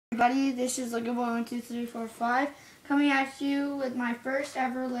everybody, this is Lego Boy 12345 coming at you with my first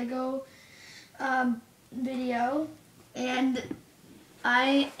ever Lego video, and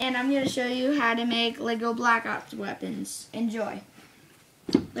I'm going to show you how to make Lego Black Ops weapons. Enjoy.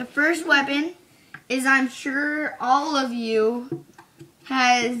 The first weapon is, I'm sure all of you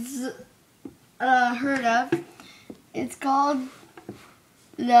has heard of. It's called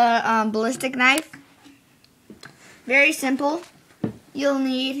the ballistic knife. Very simple. You'll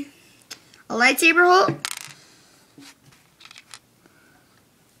need a lightsaber hilt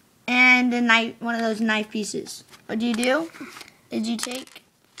and a knife, one of those knife pieces. What you do is you take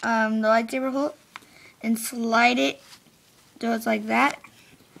the lightsaber hilt and slide it so it's like that.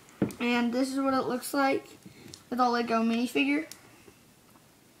 And this is what it looks like with a Lego minifigure.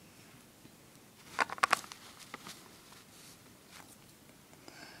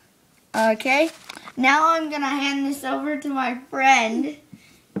 Okay, now I'm gonna hand this over to my friend,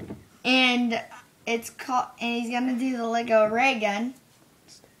 and he's gonna do the Lego ray gun.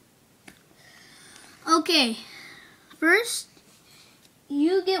 Okay, first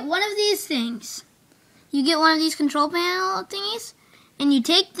you get one of these things. You get one of these control panel thingies, and you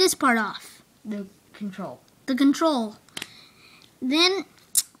take this part off. The control. The control. Then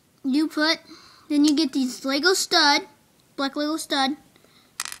you get these Lego stud, black Lego stud.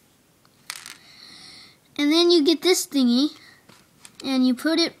 And then you get this thingy, and you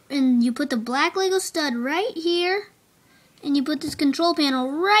put the black Lego stud right here, and you put this control panel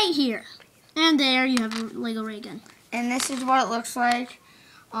right here. And there you have a Lego ray gun. And this is what it looks like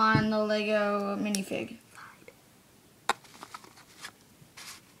on the Lego minifig.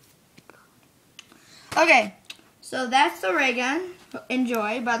 Okay, so that's the ray gun.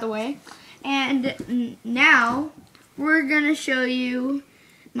 Enjoy, by the way. And now we're gonna show you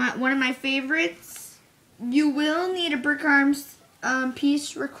one of my favorites. You will need a brick arms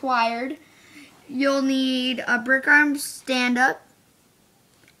piece required. You'll need a brick arms stand-up,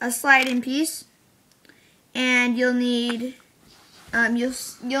 a slide-in piece, and you'll need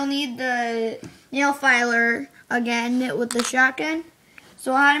you'll need the nail filer again with the shotgun.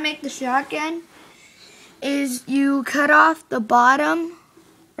 So how to make the shotgun is you cut off the bottom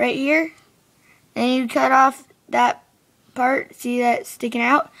right here, and you cut off that part. See that sticking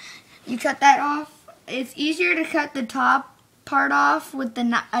out? You cut that off. It's easier to cut the top part off with a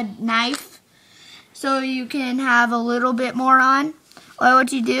knife, so you can have a little bit more on. Well,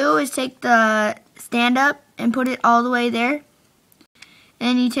 what you do is take the stand-up and put it all the way there.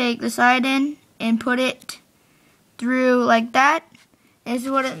 And you take the side in and put it through like that. This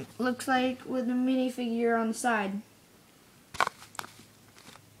is what it looks like with the minifigure on the side.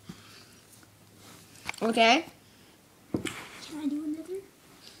 Okay? Can I do another?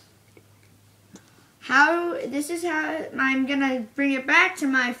 This is how I'm going to bring it back to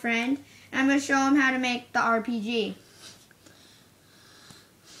my friend, and I'm going to show him how to make the RPG.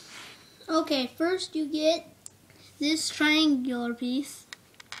 Okay, first you get this triangular piece,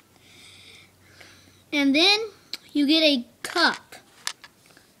 and then you get a cup.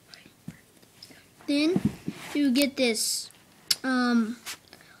 Then you get this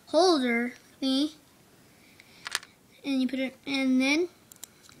holder thingy, and you put it, and then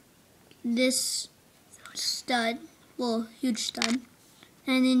this stud, well, huge stud,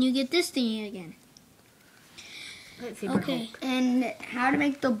 and then you get this thingy again. Okay. And how to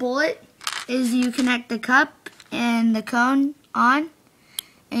make the bullet is you connect the cup and the cone on,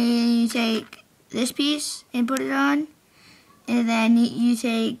 and you take this piece and put it on, and then you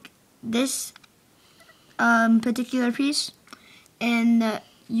take this particular piece, and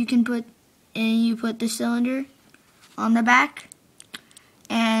you put the cylinder on the back.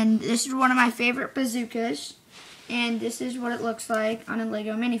 And this is one of my favorite bazookas, and this is what it looks like on a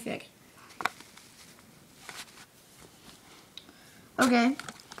Lego minifig. Okay,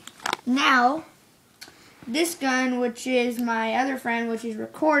 now this gun, which is my other friend, which is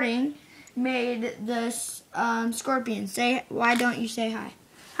recording, made this scorpion. Why don't you say hi?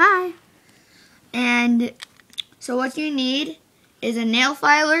 Hi. And so what you need is a nail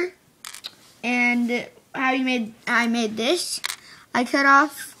filer, and I made this. I cut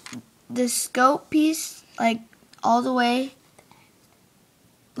off the scope piece all the way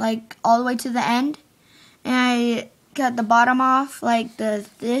to the end, and I cut the bottom off like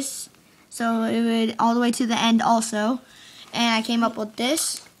this, so it would all the way to the end also. And I came up with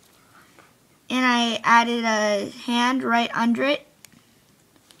this, and I added a hand right under it,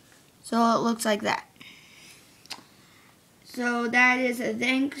 so it looks like that. So that is a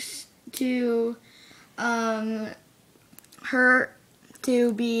thanks to her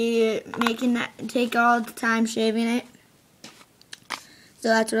to be making that, take all the time shaving it. So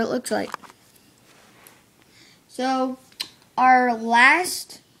that's what it looks like. So our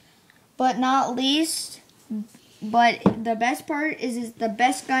last but not least, but the best part is the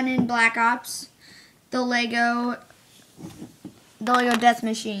best gun in Black Ops, the Lego Death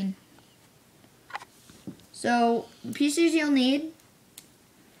Machine. So the pieces you'll need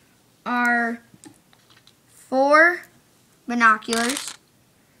are 4 binoculars,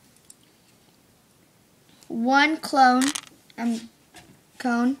 1 cone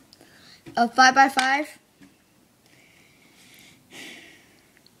of 5x5,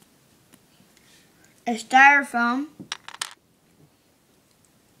 a styrofoam,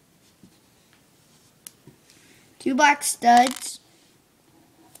 2 black studs,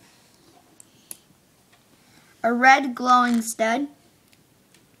 a red glowing stud,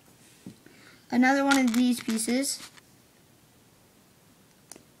 another one of these pieces,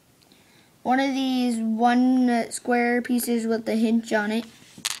 one of these 1 square pieces with the hinge on it,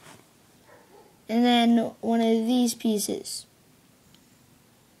 and then one of these pieces.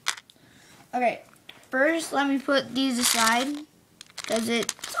 Okay, first let me put these aside because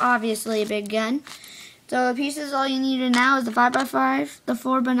it's obviously a big gun. So the pieces all you need now is the 5x5, the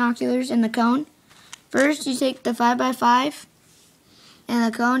 4 binoculars, and the cone. First you take the 5x5 and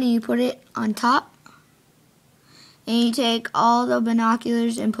the cone and you put it on top. And you take all the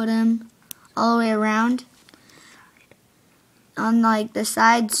binoculars and put them all the way around on like the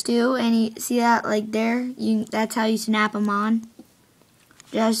sides too. And you see that like there? That's how you snap them on.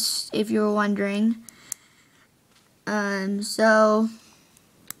 Just if you were wondering. So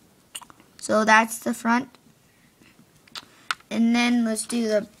that's the front. And then let's do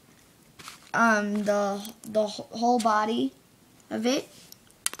the whole body of it.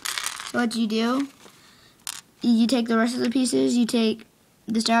 So what you do, you take the rest of the pieces, you take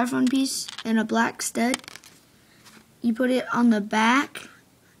the styrofoam piece and a black stud, you put it on the back,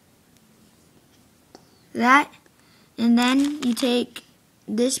 that, and then you take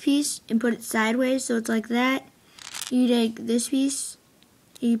this piece and put it sideways so it's like that. You take this piece,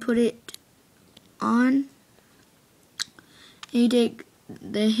 you put it on, and you take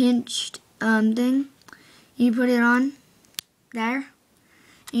the hinged thing, you put it on there,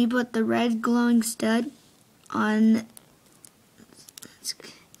 and you put the red glowing stud on,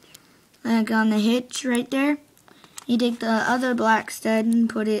 like on the hitch right there. You take the other black stud and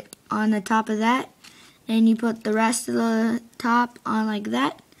put it on the top of that, and you put the rest of the top on like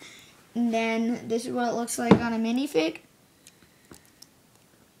that. And then this is what it looks like on a minifig.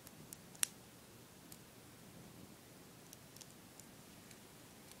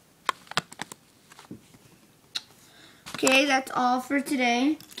 Okay, that's all for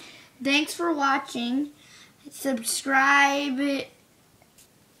today. Thanks for watching. Subscribe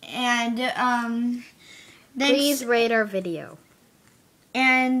and please rate our video.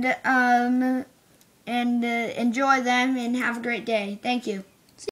 And enjoy them and have a great day. Thank you.